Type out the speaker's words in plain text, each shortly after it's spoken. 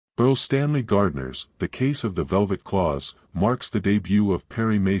Erle Stanley Gardner's The Case of the Velvet Clause marks the debut of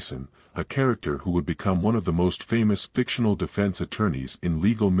Perry Mason, a character who would become one of the most famous fictional defense attorneys in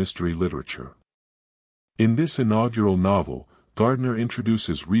legal mystery literature. In this inaugural novel, Gardner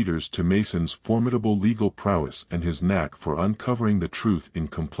introduces readers to Mason's formidable legal prowess and his knack for uncovering the truth in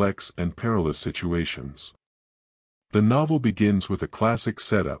complex and perilous situations. The novel begins with a classic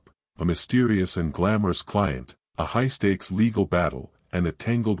setup, a mysterious and glamorous client, a high-stakes legal battle, and a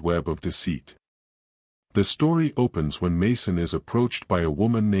tangled web of deceit. The story opens when Mason is approached by a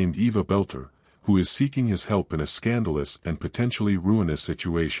woman named Eva Belter, who is seeking his help in a scandalous and potentially ruinous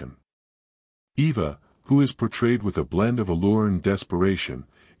situation. Eva, who is portrayed with a blend of allure and desperation,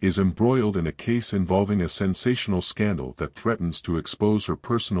 is embroiled in a case involving a sensational scandal that threatens to expose her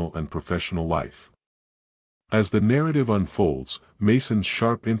personal and professional life. As the narrative unfolds, Mason's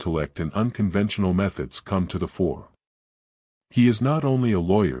sharp intellect and unconventional methods come to the fore. He is not only a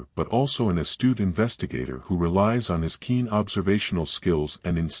lawyer but also an astute investigator who relies on his keen observational skills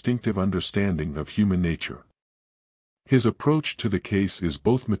and instinctive understanding of human nature. His approach to the case is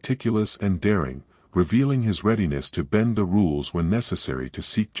both meticulous and daring, revealing his readiness to bend the rules when necessary to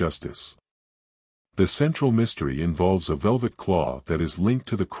seek justice. The central mystery involves a velvet claw that is linked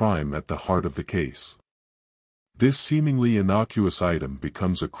to the crime at the heart of the case. This seemingly innocuous item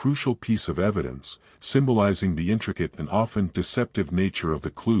becomes a crucial piece of evidence, symbolizing the intricate and often deceptive nature of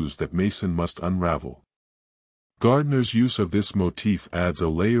the clues that Mason must unravel. Gardner's use of this motif adds a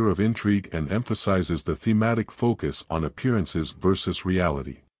layer of intrigue and emphasizes the thematic focus on appearances versus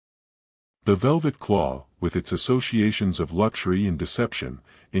reality. The velvet claw, with its associations of luxury and deception,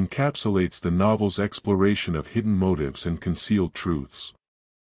 encapsulates the novel's exploration of hidden motives and concealed truths.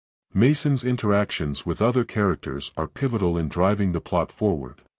 Mason's interactions with other characters are pivotal in driving the plot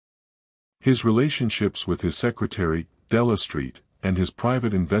forward. His relationships with his secretary, Della Street, and his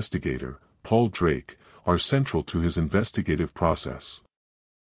private investigator, Paul Drake, are central to his investigative process.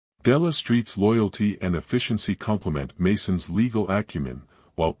 Della Street's loyalty and efficiency complement Mason's legal acumen,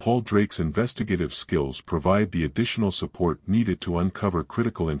 while Paul Drake's investigative skills provide the additional support needed to uncover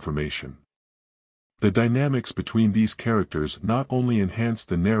critical information. The dynamics between these characters not only enhance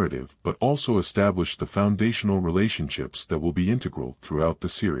the narrative but also establish the foundational relationships that will be integral throughout the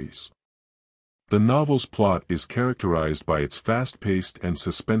series. The novel's plot is characterized by its fast-paced and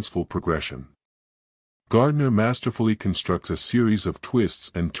suspenseful progression. Gardner masterfully constructs a series of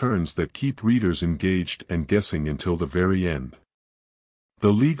twists and turns that keep readers engaged and guessing until the very end.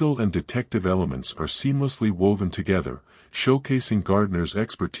 The legal and detective elements are seamlessly woven together, showcasing Gardner's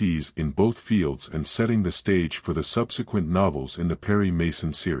expertise in both fields and setting the stage for the subsequent novels in the Perry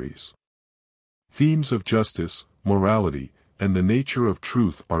Mason series. Themes of justice, morality, and the nature of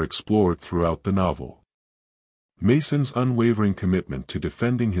truth are explored throughout the novel. Mason's unwavering commitment to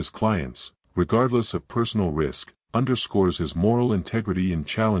defending his clients, regardless of personal risk, underscores his moral integrity and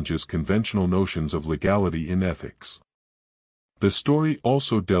challenges conventional notions of legality and ethics. The story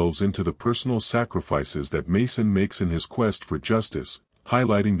also delves into the personal sacrifices that Mason makes in his quest for justice,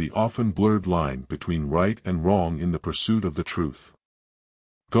 highlighting the often blurred line between right and wrong in the pursuit of the truth.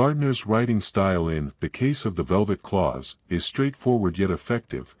 Gardner's writing style in The Case of the Velvet Clause is straightforward yet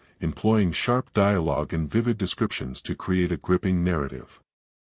effective, employing sharp dialogue and vivid descriptions to create a gripping narrative.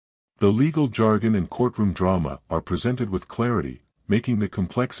 The legal jargon and courtroom drama are presented with clarity, making the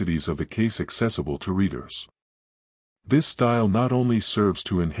complexities of the case accessible to readers. This style not only serves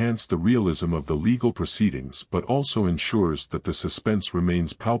to enhance the realism of the legal proceedings but also ensures that the suspense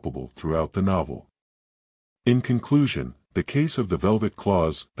remains palpable throughout the novel. In conclusion, The Case of the Velvet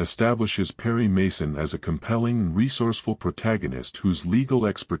Clause establishes Perry Mason as a compelling and resourceful protagonist whose legal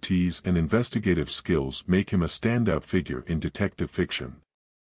expertise and investigative skills make him a standout figure in detective fiction.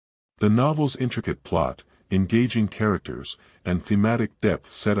 The novel's intricate plot, engaging characters, and thematic depth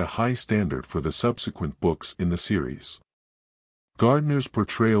set a high standard for the subsequent books in the series. Gardner's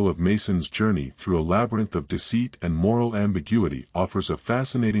portrayal of Mason's journey through a labyrinth of deceit and moral ambiguity offers a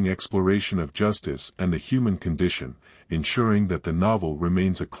fascinating exploration of justice and the human condition, ensuring that the novel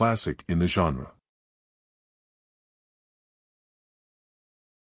remains a classic in the genre.